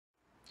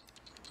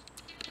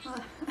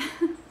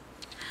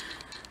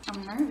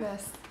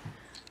nervous.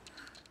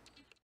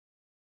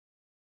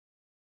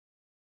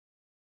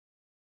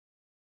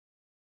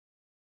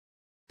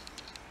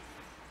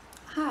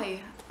 Hi,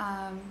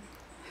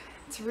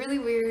 it's really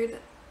weird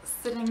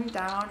sitting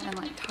down and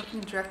like talking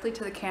directly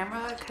to the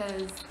camera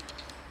because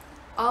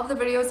all of the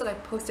videos that I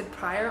posted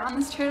prior on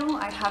this channel,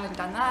 I haven't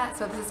done that,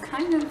 so this is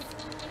kind of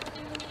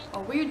a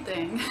weird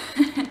thing.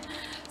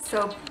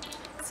 So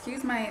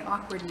excuse my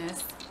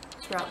awkwardness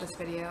throughout this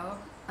video,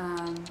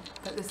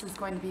 but this is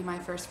going to be my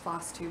first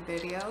Flosstube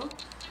video.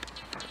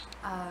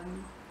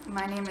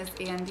 My name is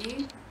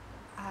Andie.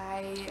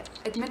 I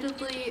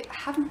admittedly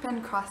haven't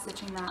been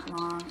cross-stitching that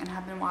long and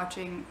have been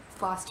watching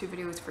Flosstube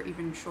videos for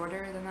even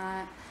shorter than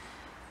that.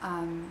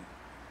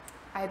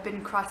 I've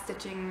been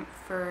cross-stitching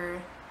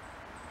for,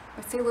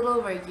 I'd say, a little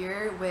over a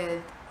year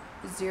with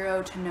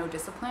zero to no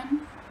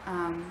discipline.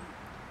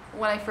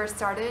 When I first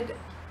started,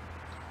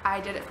 I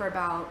did it for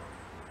about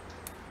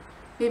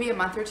maybe a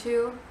month or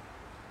two,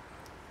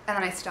 and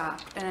then I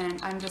stopped,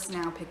 and I'm just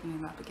now picking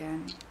it up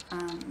again.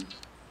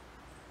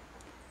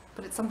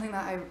 But it's something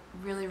that I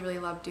really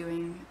love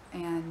doing,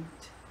 and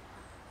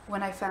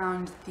when I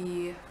found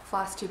the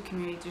Flosstube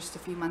community just a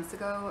few months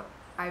ago,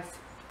 I've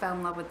fell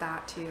in love with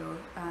that too.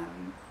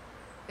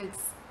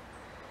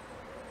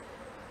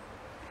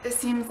 It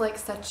seems like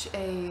such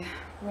a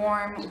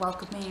warm,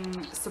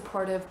 welcoming,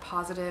 supportive,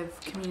 positive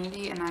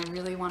community, and I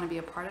really want to be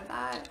a part of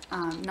that.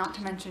 Not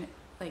to mention,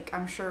 like,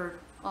 I'm sure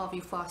all of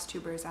you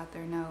Flosstubers out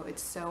there know,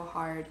 it's so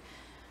hard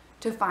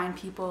to find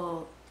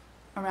people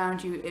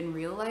around you in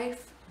real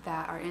life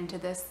that are into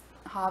this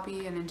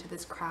hobby and into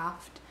this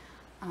craft.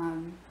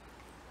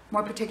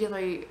 More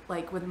particularly,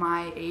 like, with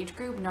my age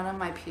group, none of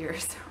my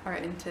peers are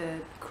into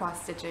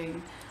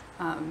cross-stitching,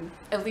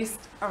 at least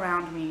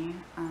around me.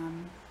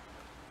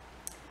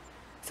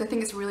 So I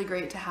think it's really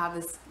great to have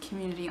this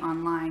community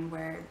online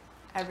where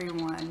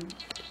everyone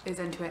is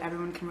into it,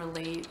 everyone can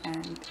relate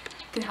and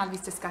can have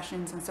these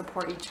discussions and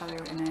support each other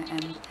in it,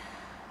 and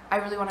I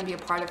really want to be a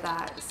part of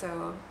that,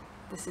 so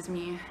this is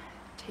me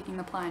taking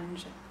the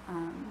plunge.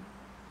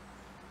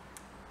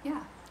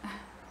 Yeah.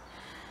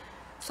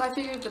 So I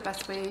figured the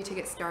best way to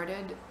get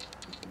started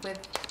with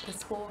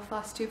this whole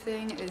Flosstube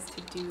thing is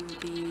to do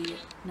the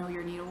Know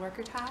Your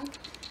Needleworker tag,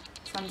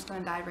 so I'm just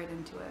going to dive right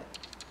into it.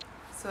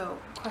 So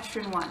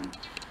question 1,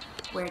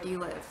 where do you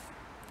live?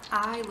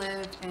 I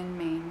live in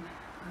Maine,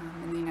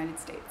 in the United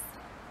States.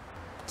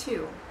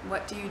 2,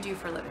 what do you do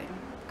for a living?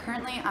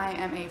 Currently I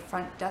am a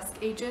front desk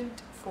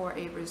agent for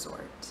a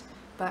resort,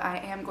 but I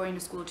am going to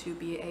school to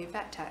be a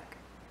vet tech.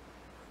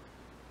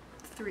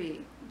 3,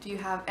 do you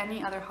have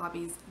any other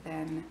hobbies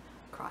than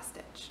cross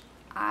stitch?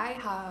 I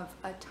have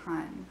a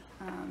ton.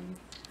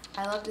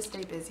 I love to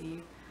stay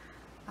busy.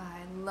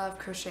 I love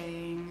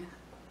crocheting,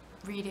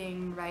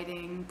 reading,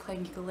 writing,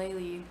 playing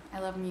ukulele. I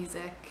love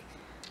music,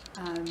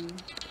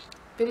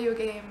 video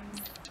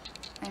games.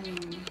 I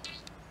mean,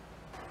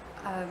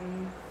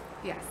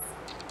 yes,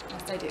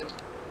 I do.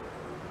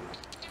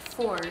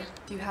 4,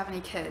 do you have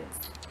any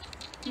kids?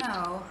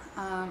 No,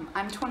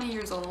 I'm 20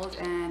 years old,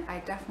 and I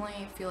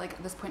definitely feel like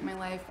at this point in my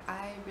life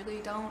I really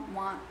don't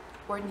want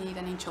or need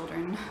any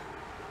children.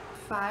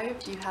 5,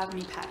 do you have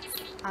any pets?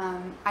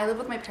 I live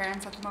with my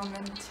parents at the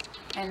moment,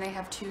 and they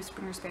have 2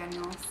 Springer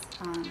Spaniels,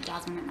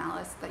 Jasmine and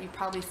Alice, that you've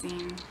probably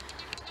seen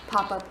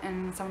pop up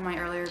in some of my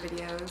earlier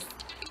videos.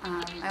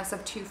 I also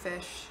have 2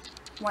 fish.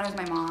 One is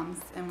my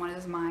mom's, and one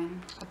is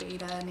mine, a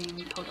beta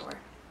named Hodor.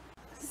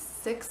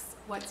 6,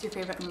 what's your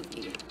favorite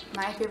movie?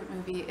 My favorite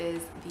movie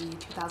is the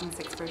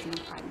 2006 version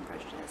of Pride and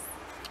Prejudice.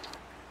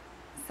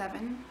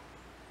 7,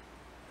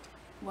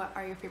 what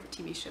are your favorite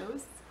TV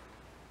shows?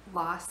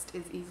 Lost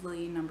is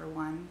easily number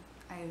 1.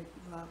 I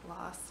love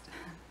Lost.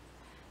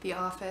 The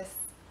Office.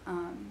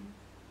 I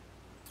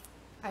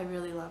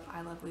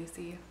love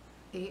Lucy.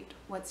 8,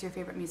 what's your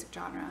favorite music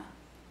genre?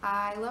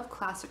 I love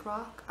classic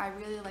rock. I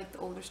really like the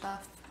older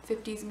stuff,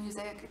 50s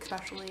music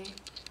especially.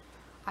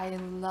 I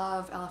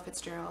love Ella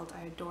Fitzgerald.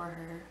 I adore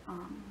her.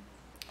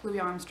 Louis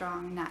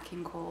Armstrong, Nat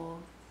King Cole,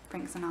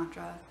 Frank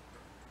Sinatra,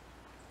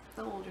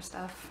 the older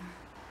stuff.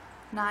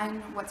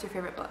 9, what's your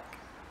favorite book?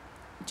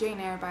 Jane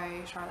Eyre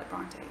by Charlotte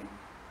Bronte.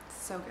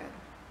 So good.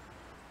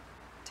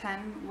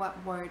 10,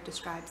 what word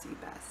describes you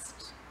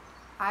best?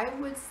 I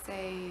would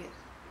say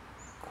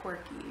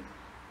quirky.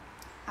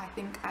 I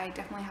think I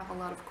definitely have a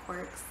lot of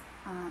quirks.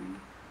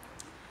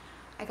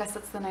 I guess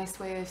that's the nice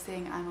way of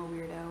saying I'm a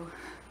weirdo.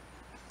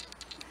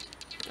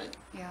 But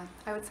yeah,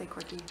 I would say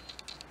quirky.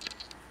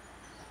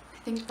 I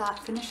think that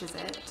finishes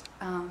it.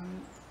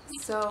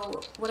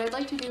 So what I'd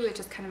like to do is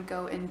just kind of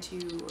go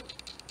into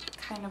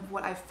kind of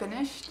what I've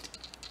finished,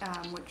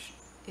 which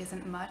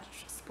isn't much,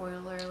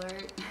 spoiler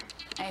alert,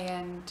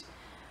 and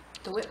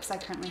the whips I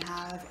currently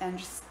have, and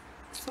just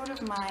sort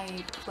of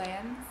my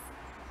plans,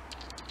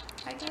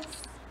 I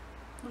guess.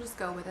 We'll just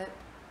go with it.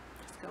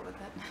 Just go with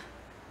it.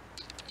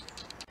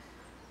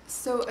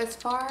 So as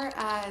far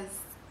as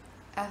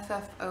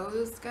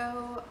FFOs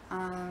go,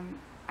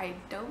 I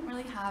don't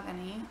really have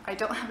any. I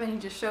don't have any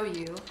to show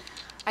you.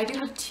 I do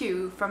have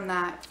 2 from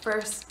that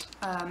first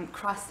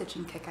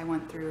cross-stitching kick I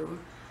went through.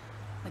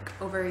 like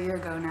over a year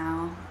ago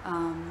now.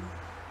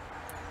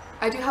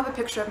 I do have a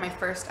picture of my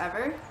first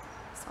ever,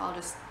 so I'll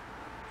just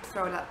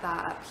throw that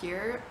up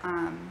here.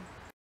 I'm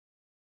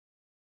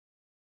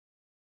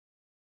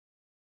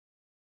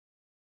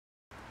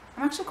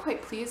actually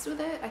quite pleased with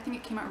it. I think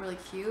it came out really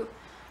cute,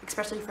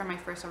 especially for my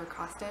first ever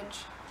cross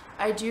stitch.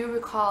 I do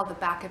recall the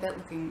back of it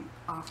looking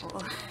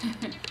awful.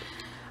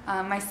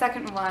 My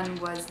second one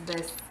was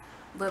this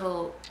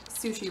little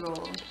sushi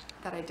roll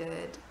that I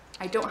did.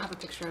 I don't have a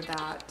picture of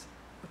that,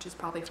 which is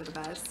probably for the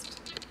best.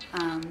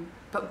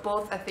 But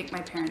both I think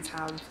my parents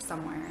have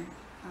somewhere.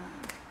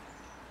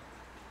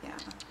 Yeah.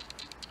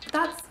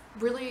 That's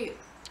really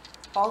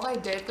all I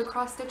did for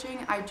cross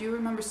stitching. I do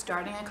remember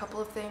starting a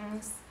couple of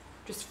things,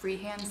 just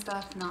freehand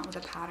stuff, not with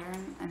a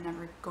pattern, and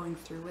never going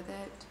through with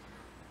it.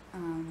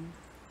 And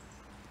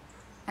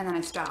then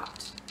I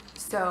stopped.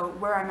 So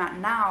where I'm at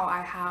now,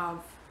 I have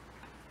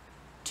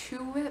 2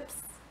 whips.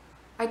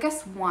 I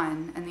guess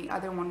one, and the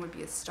other one would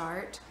be a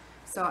start.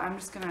 So I'm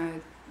just gonna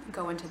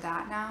go into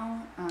that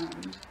now.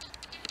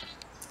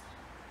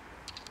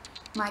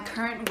 My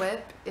current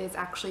whip is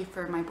actually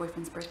for my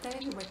boyfriend's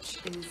birthday, which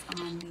is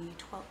on the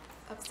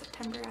 12th of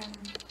September, I'm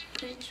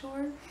pretty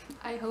sure,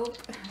 I hope.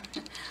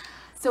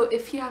 So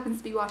if he happens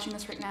to be watching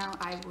this right now,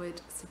 I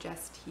would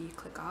suggest he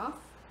click off,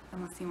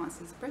 unless he wants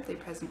his birthday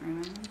present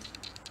ruined.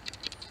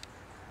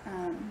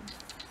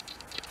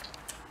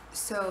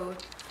 So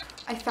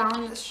I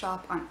found this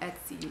shop on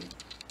Etsy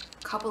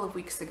a couple of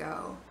weeks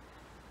ago,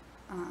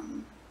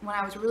 when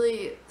I was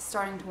really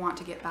starting to want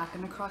to get back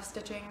into cross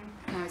stitching,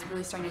 and I was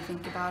really starting to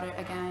think about it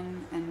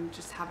again, and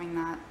just having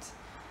that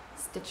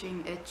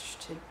stitching itch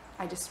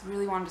I just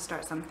really wanted to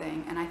start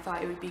something, and I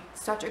thought it would be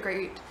such a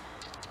great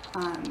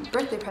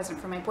birthday present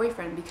for my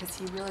boyfriend, because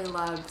he really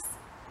loves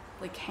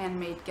like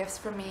handmade gifts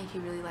from me. He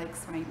really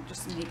likes when I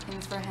just make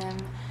things for him.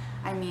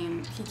 I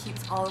mean, he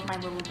keeps all of my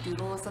little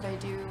doodles that I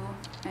do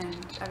and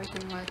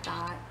everything like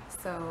that,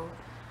 so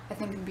I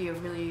think it would be a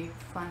really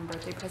fun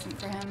birthday present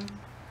for him.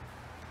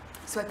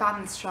 So I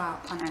found this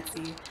shop on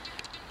Etsy.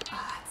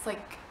 It's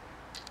like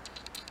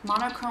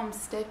monochrome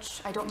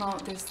stitch. I don't know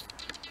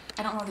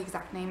the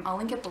exact name. I'll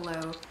link it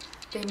below.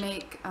 They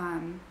make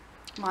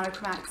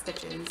monochromatic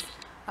stitches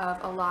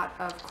of a lot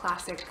of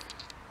classic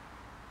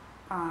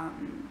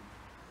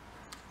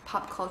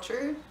pop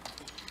culture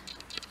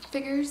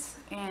figures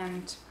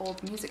and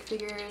old music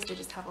figures. They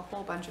just have a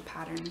whole bunch of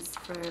patterns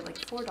for like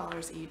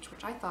 $4 each,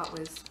 which I thought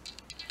was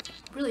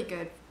really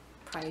good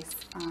price.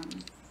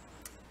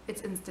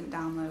 It's instant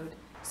download.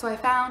 So I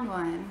found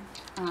one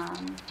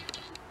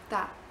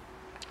that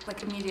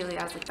like immediately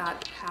I was like,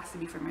 that has to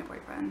be for my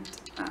boyfriend.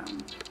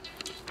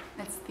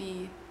 It's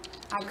the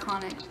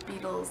iconic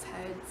Beatles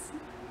heads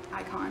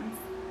icon.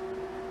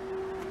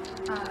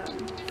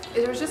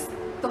 It was just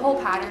the whole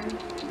pattern,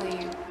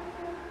 the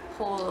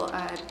whole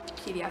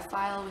PDF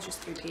file was just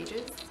 3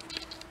 pages,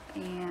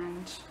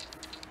 and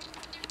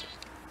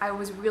I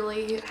was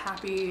really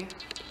happy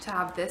to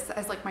have this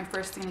as like my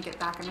first thing to get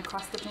back into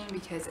cross stitching,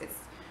 because it's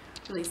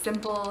really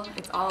simple,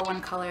 it's all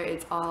one color,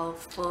 it's all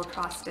full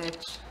cross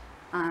stitch,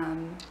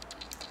 and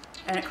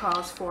it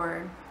calls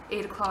for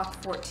 8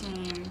 o'clock,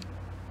 14,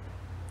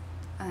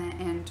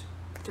 and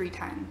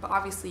 310, but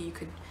obviously you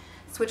could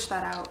switch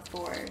that out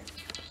for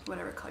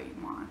whatever color you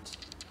want.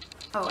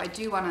 Oh, I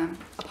do want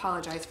to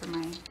apologize for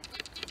my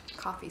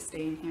coffee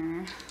stain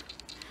here.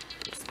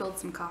 Spilled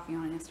some coffee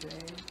on it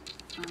yesterday.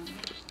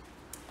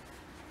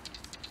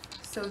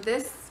 So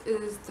this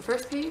is the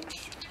first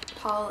page,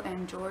 Paul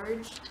and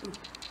George. Ooh.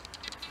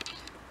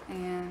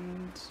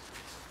 And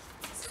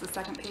this is the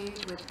second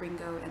page with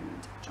Ringo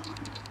and John.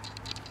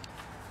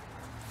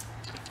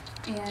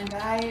 And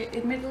I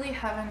admittedly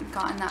haven't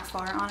gotten that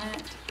far on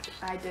it.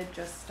 I did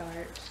just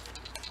start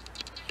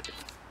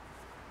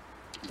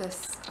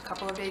this a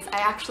couple of days. I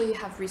actually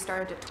have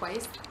restarted it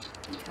twice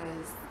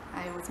because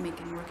I was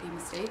making rookie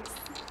mistakes.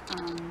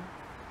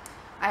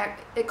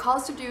 It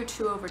calls to do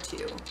 2 over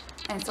 2,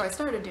 and so I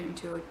started doing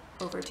 2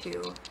 over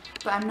 2,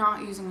 but I'm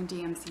not using a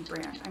DMC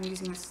brand. I'm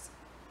using this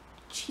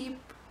cheap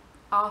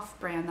off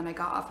brand that I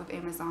got off of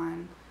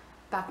Amazon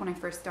back when I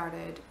first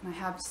started, and I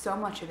have so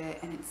much of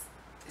it, and it's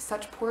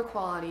such poor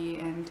quality,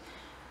 and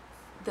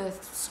the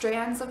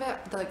strands of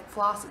it, the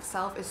floss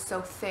itself is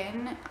so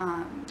thin,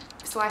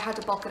 so I had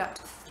to bulk it up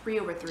to 3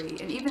 over 3,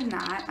 and even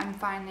that I'm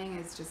finding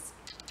is just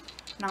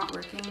not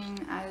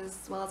working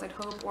as well as I'd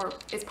hope, or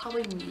it's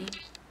probably me,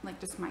 like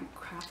just my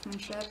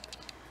craftsmanship.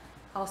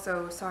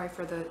 Also, sorry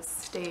for the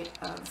state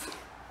of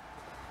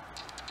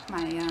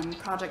my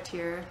project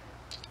here.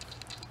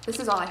 This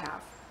is all I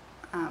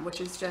have, which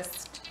is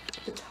just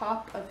the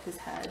top of his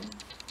head.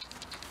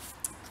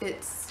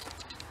 It's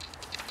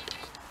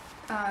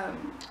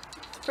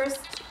first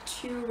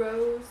 2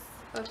 rows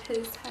of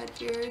his head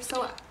here.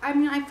 So I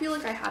mean, I feel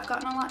like I have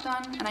gotten a lot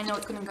done, and I know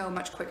it's gonna go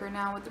much quicker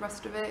now with the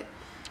rest of it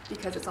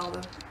because it's all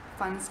the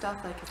fun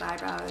stuff like his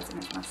eyebrows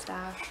and his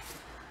mustache.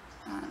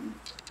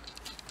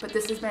 But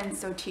this has been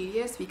so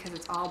tedious because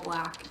it's all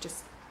black,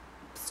 just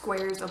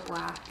squares of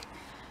black.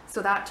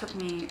 So that took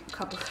me a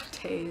couple of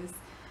days.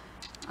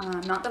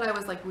 Not that I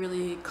was like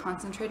really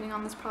concentrating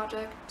on this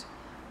project,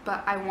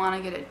 but I want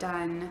to get it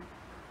done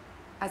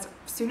as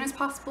soon as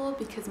possible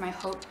because my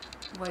hope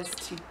was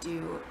to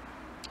do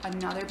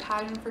another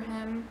pattern for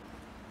him.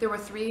 There were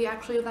 3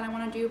 actually that I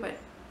want to do, but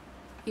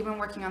even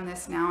working on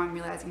this now, I'm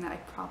realizing that I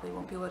probably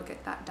won't be able to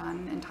get that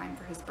done in time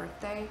for his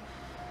birthday.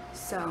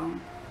 So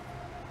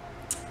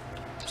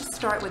just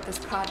start with this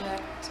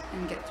project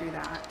and get through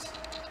that.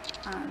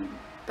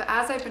 But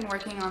as I've been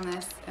working on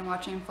this and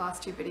watching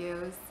Flosstube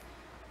videos,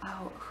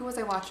 oh, who was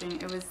I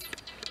watching? It was,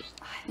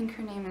 I think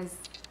her name is,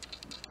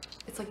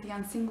 it's like the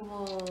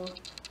Unsinkable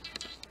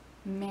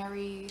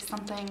Mary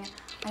something.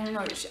 I don't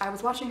know. I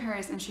was watching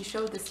hers and she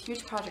showed this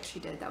huge project she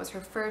did. That was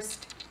her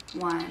first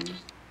one.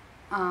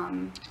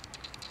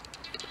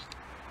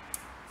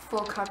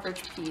 Full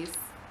coverage piece.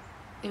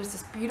 It was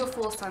this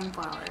beautiful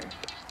sunflower.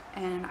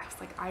 And I was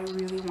like, I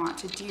really want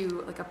to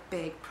do like a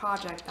big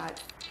project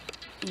that's,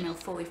 you know,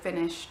 fully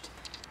finished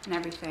and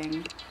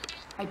everything.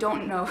 I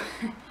don't know.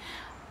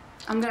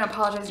 I'm gonna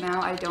apologize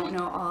now. I don't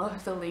know all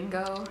of the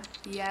lingo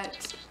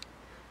yet,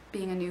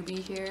 being a newbie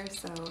here,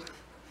 so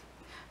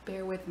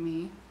bear with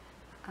me.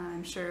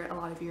 I'm sure a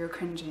lot of you are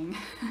cringing.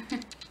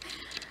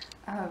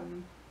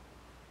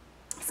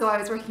 So I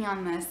was working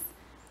on this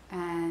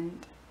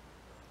and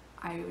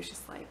I was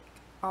just like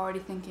already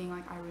thinking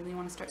like I really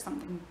want to start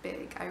something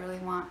big. I really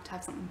want to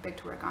have something big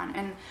to work on.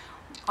 And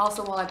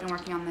also while I've been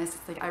working on this,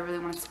 it's like I really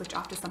want to switch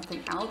off to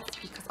something else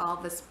because all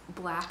of this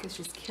black is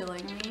just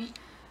killing me.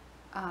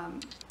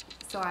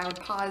 So I would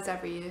pause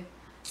every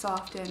so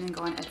often and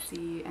go on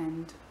Etsy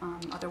and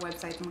other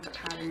websites and look at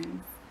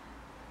patterns.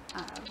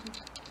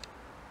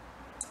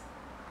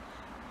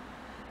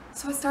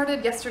 So I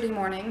started yesterday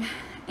morning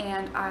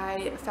and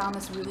I found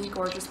this really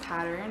gorgeous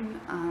pattern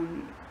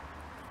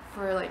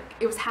for like,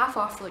 it was half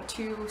off for like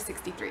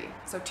 $2.63,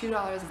 so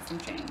 $2 and some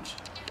change.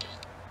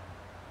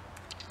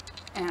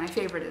 And I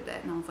favorited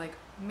it and I was like,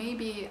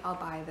 maybe I'll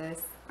buy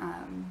this.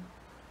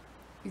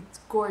 It's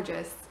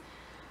gorgeous.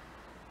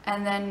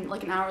 And then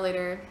like an hour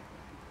later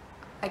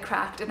I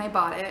cracked and I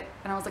bought it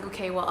and I was like,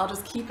 okay, well I'll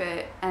just keep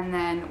it, and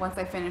then once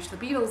I finish the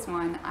Beatles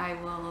one I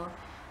will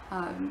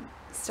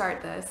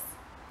start this.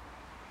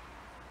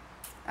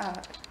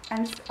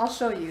 And I'll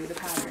show you the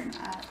pattern.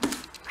 I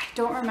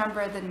don't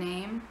remember the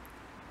name.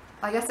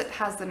 I guess it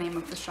has the name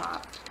of the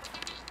shop.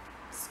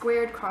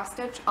 Squared cross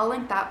stitch. I'll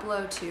link that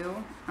below too,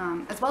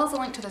 as well as a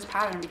link to this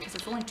pattern because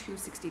it's only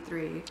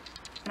 $2.63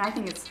 and I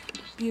think it's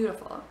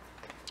beautiful.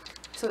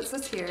 So it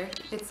says here,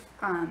 it's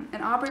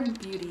an Auburn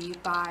Beauty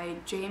by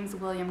James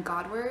William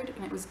Godward,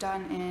 and it was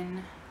done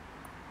in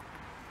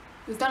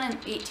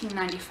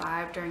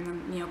 1895 during the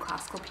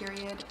neoclassical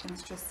period, and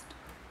it's just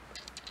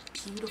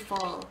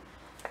beautiful.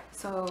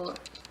 So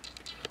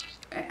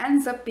it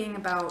ends up being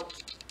about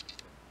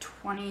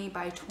 20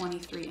 by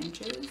 23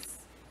 inches.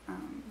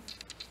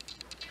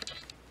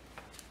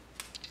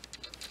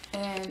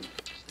 And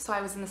so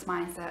I was in this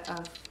mindset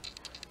of,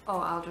 oh,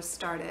 I'll just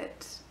start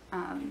it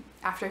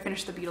after I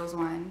finish the Beatles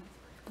one.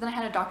 But then I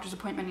had a doctor's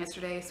appointment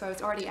yesterday, so I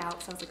was already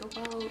out. So I was like,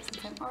 oh, well,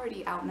 since I'm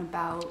already out and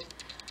about,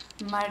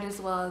 might as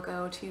well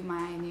go to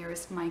my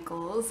nearest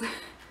Michael's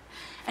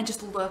and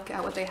just look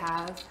at what they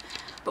have.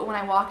 But when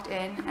I walked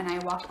in and I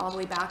walked all the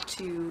way back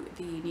to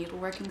the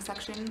needleworking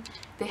section,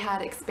 they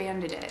had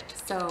expanded it.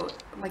 So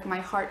like my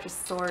heart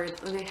just soared.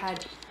 They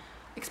had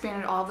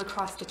expanded all the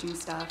cross-stitching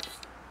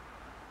stuff,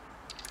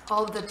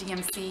 all of the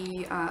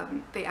DMC.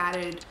 They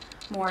added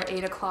more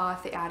Eyre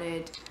cloth. They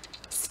added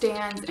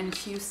stands and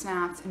Q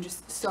snaps and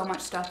just so much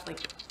stuff.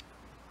 Like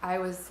I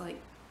was like,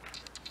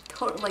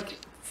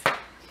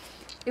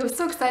 it was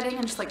so exciting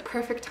and just like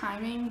perfect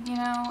timing, you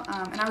know.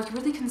 And I was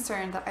really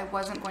concerned that I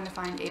wasn't going to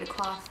find Eyre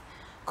cloth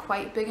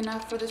quite big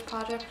enough for this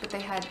project, but they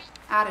had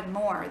added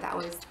more that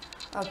was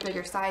of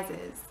bigger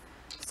sizes.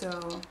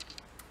 So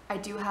I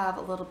do have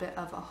a little bit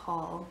of a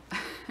haul.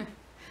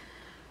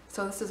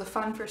 So this is a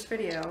fun first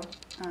video.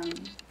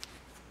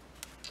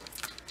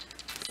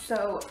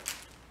 So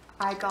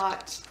I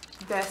got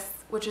this,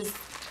 which is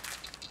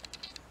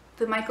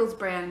the Michaels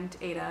brand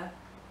Eyre,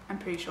 I'm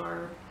pretty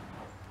sure.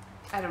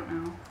 I don't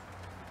know.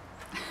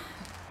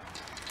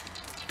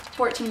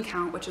 14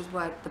 count, which is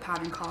what the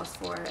pattern calls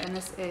for, and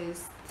this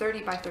is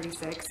 30 by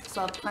 36,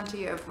 so I have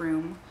plenty of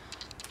room.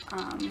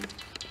 And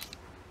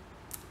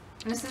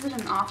this isn't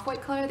an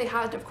off-white color. They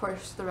had, of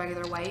course, the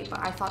regular white, but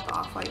I thought the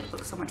off-white would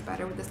look so much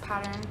better with this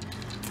pattern.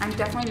 I'm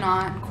definitely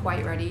not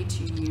quite ready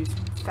to use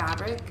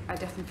fabric. I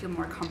definitely feel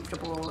more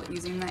comfortable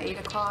using the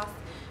Eyre cloth.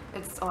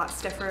 It's a lot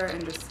stiffer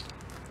and just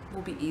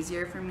will be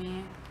easier for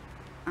me.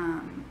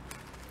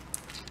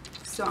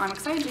 So I'm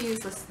excited to use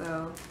this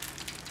though.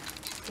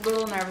 A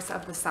little nervous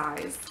of the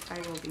size, I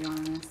will be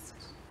honest.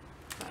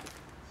 But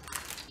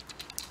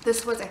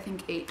this was, I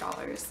think,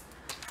 $8.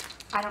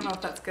 I don't know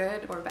if that's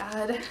good or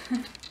bad.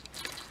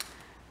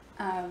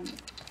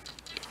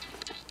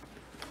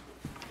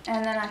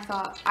 And then I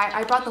thought,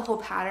 I brought the whole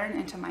pattern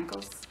into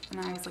Michael's,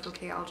 and I was like,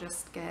 okay, I'll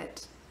just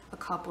get a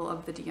couple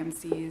of the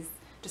DMCs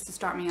just to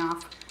start me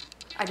off.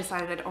 I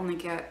decided I'd only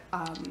get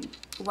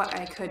what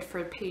I could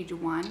for page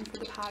 1 for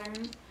the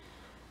pattern.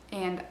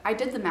 And I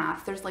did the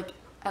math. There's like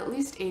at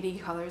least 80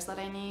 colors that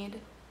I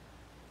need.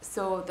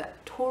 So the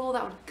total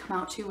that would come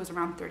out to was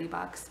around 30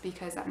 bucks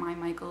because at my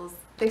Michaels,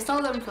 they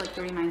sell them for like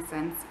 39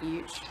 cents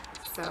each.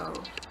 So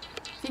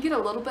if you get a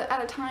little bit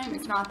at a time,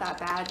 it's not that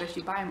bad, but if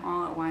you buy them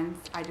all at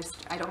once, I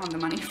don't have the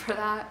money for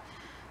that.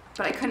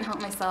 But I couldn't help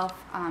myself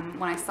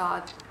when I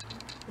saw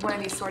one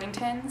of these sorting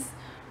tins,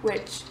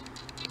 which,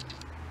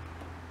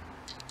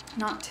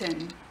 not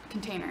tin,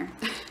 container.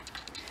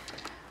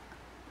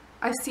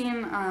 I've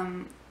seen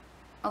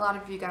a lot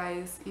of you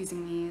guys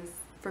using these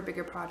for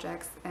bigger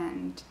projects,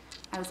 and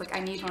I was like,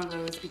 I need one of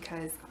those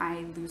because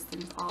I lose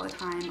things all the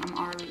time. I'm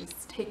always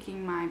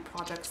taking my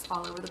projects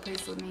all over the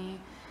place with me.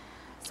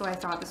 So I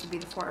thought this would be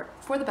for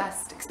the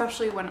best,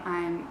 especially when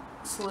I'm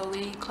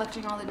slowly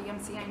collecting all the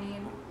DMC I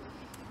need.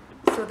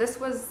 So this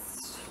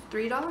was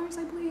 $3,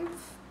 I believe.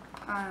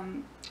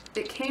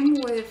 It came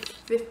with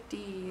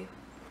 50,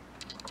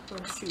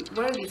 oh shoot,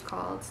 what are these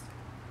called?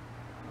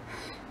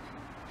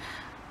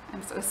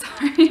 I'm so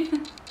sorry.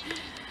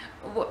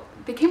 Well,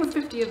 they came with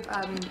 50 of,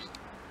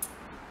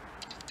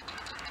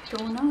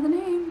 don't know the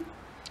name.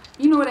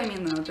 You know what I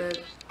mean though,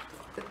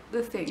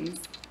 the things.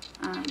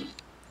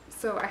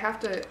 So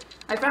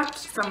I've wrapped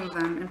some of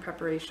them in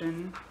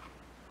preparation,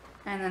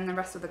 and then the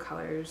rest of the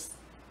colors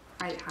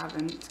I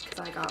haven't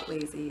because I got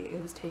lazy.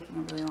 It was taking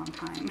a really long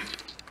time.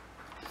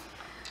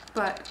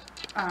 But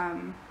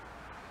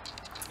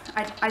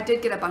I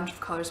did get a bunch of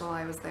colors while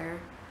I was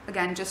there.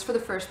 Again, just for the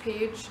first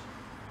page,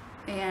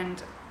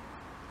 and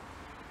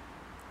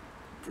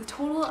the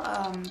total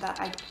that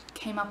I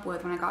came up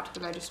with when I got to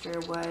the register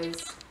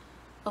was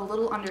a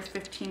little under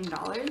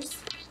 $15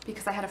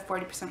 because I had a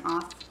 40%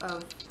 off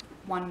of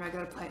one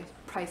regular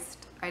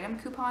priced item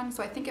coupon.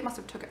 So I think it must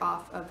have took it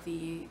off of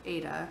the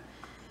Eyre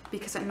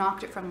because it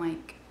knocked it from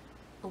like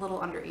a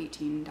little under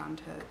 18 down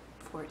to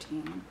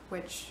 14,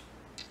 which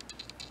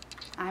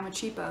I'm a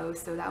cheapo,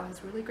 so that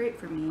was really great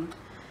for me.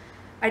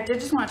 I did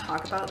just want to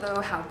talk about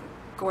though how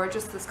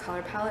gorgeous this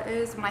color palette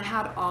is. When I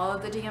had all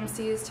of the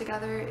DMCs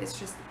together, it's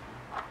just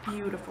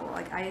beautiful.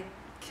 Like, I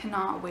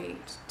cannot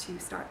wait to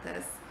start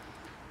this.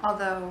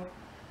 Although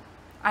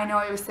I know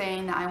I was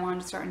saying that I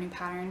wanted to start a new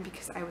pattern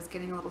because I was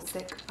getting a little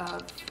sick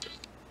of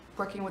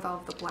working with all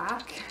of the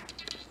black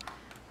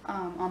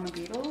on the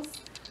beetles.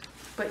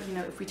 But you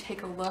know, if we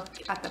take a look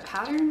at the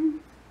pattern,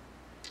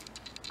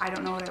 I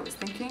don't know what I was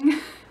thinking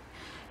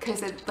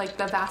because it, like,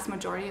 the vast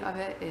majority of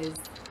it is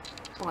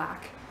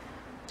black.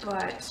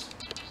 But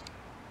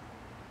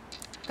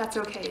that's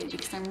okay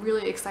because I'm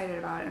really excited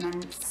about it and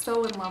I'm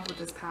so in love with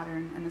this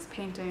pattern and this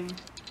painting.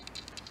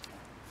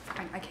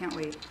 I can't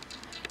wait.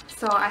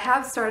 So I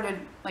have started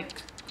like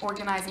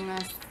organizing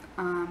this.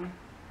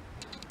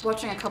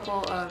 Watching a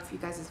couple of you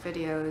guys'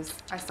 videos,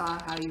 I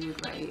saw how you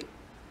would write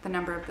the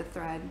number of the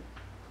thread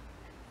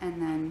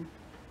and then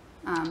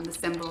the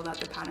symbol that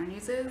the pattern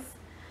uses.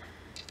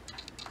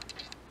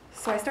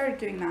 So I started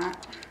doing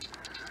that,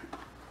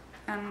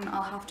 and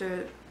I'll have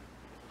to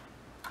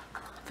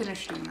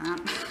finish doing that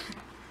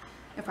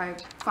if I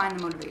find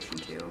the motivation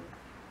to.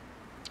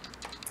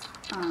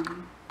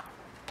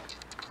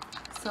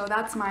 So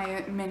that's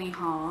my mini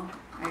haul,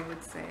 I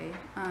would say.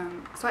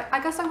 So I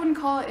guess I wouldn't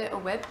call it a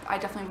whip, I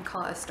definitely would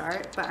call it a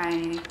start, but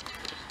I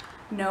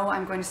know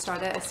I'm going to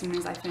start it as soon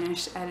as I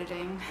finish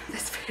editing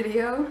this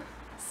video.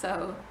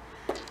 So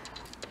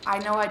I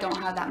know I don't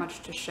have that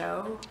much to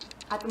show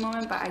at the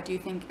moment, but I do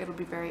think it'll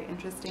be very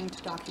interesting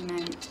to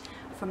document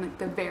from like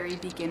the very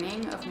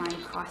beginning of my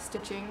cross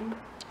stitching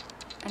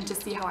and to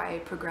see how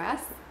I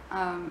progress.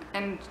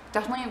 And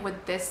definitely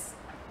with this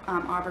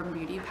Auburn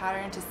Beauty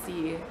pattern, to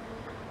see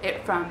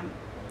it from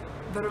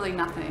literally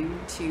nothing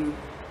to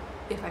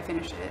if I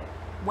finish it,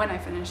 when I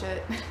finish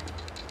it.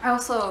 I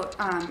also,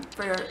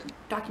 for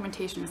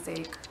documentation's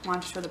sake,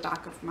 wanted to show the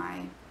back of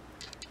my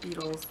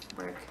beetles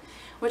work,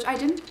 which I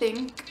didn't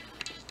think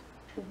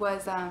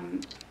was, I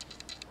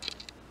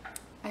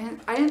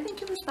didn't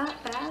think it was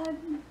that bad.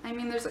 I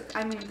mean, this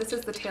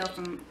is the tail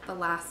from the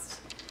last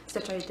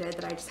stitch I did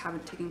that I just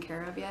haven't taken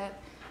care of yet.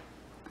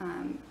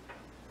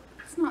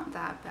 It's not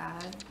that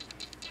bad.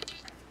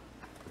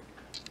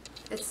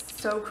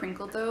 It's so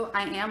crinkled though.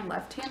 I am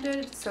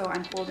left-handed, so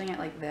I'm holding it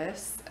like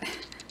this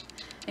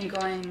and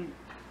going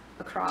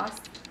across.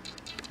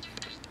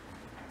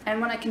 And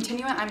when I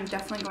continue it, I'm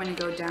definitely going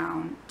to go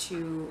down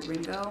to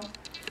Ringo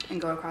and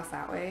go across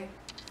that way.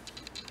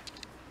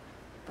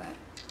 But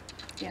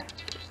yeah.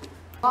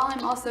 While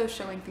I'm also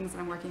showing things that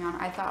I'm working on,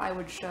 I thought I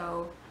would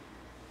just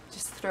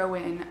throw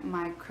in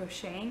my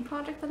crocheting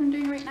project that I'm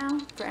doing right now.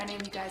 For any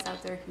of you guys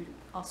out there who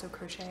also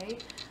crochet,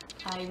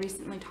 I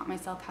recently taught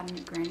myself how to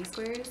make granny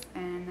squares,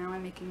 and now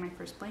I'm making my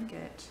first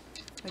blanket,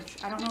 which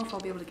I don't know if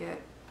I'll be able to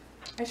get.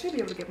 I should be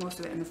able to get most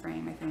of it in the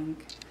frame, I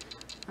think.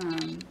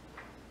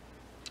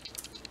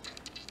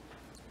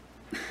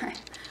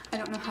 I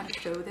don't know how to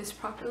show this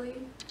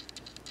properly,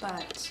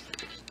 but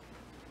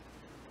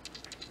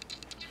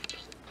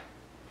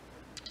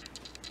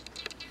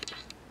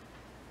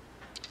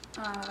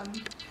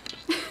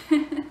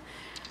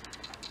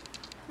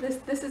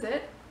this is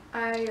it.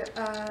 I,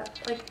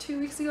 like 2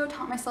 weeks ago,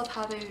 taught myself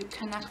how to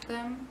connect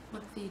them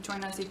with the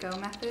join as you go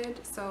method,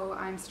 so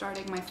I'm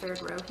starting my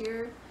 3rd row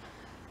here,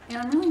 and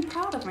I'm really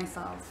proud of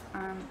myself.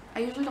 I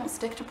usually don't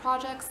stick to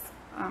projects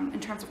in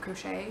terms of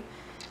crochet,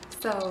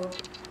 so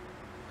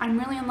I'm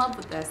really in love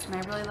with this, and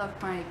I really love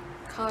my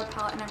color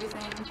palette and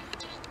everything.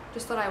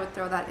 Just thought I would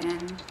throw that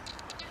in,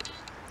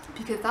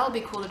 because that'll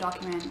be cool to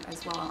document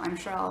as well. I'm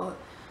sure I'll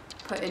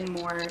put in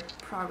more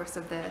progress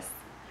of this,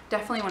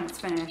 definitely when it's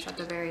finished at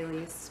the very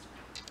least.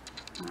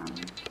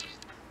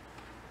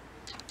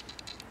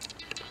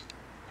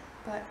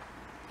 But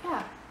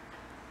yeah,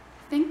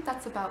 I think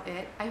that's about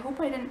it. I hope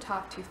I didn't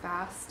talk too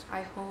fast.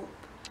 I hope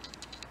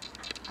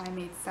I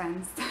made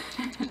sense.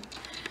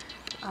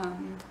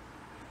 And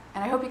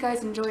I hope you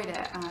guys enjoyed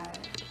it.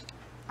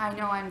 I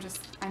know I'm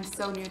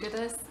so new to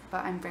this,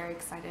 but I'm very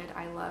excited.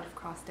 I love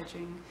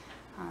cross-stitching.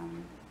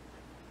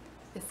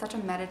 It's such a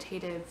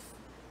meditative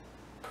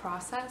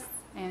process,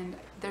 and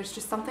there's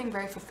just something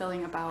very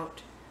fulfilling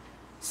about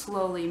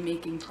slowly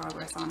making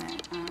progress on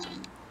it,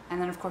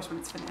 and then of course when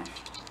it's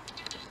finished.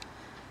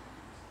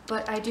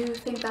 But I do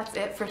think that's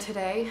it for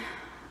today.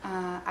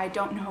 I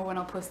don't know when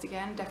I'll post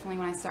again, definitely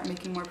when I start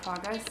making more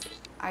progress.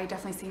 I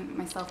definitely see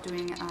myself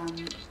doing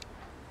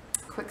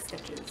quick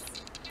stitches,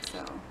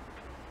 so.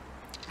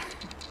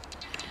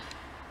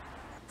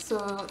 So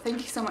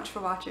thank you so much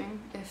for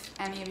watching. If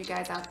any of you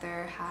guys out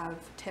there have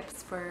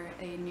tips for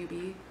a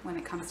newbie when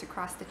it comes to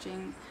cross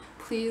stitching,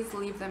 please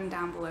leave them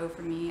down below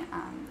for me.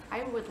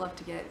 I would love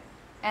to get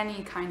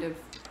any kind of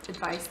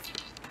advice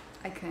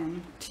I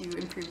can to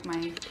improve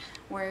my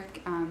work.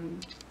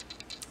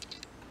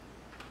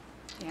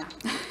 Yeah.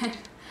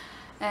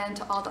 And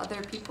to all the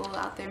other people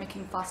out there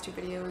making Flosstube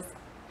videos,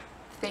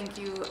 thank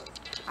you.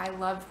 I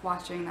love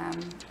watching them.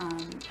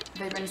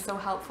 They've been so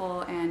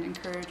helpful and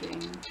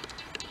encouraging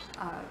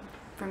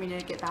for me to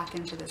get back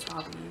into this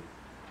hobby.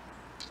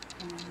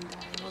 And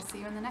I will see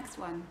you in the next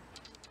one.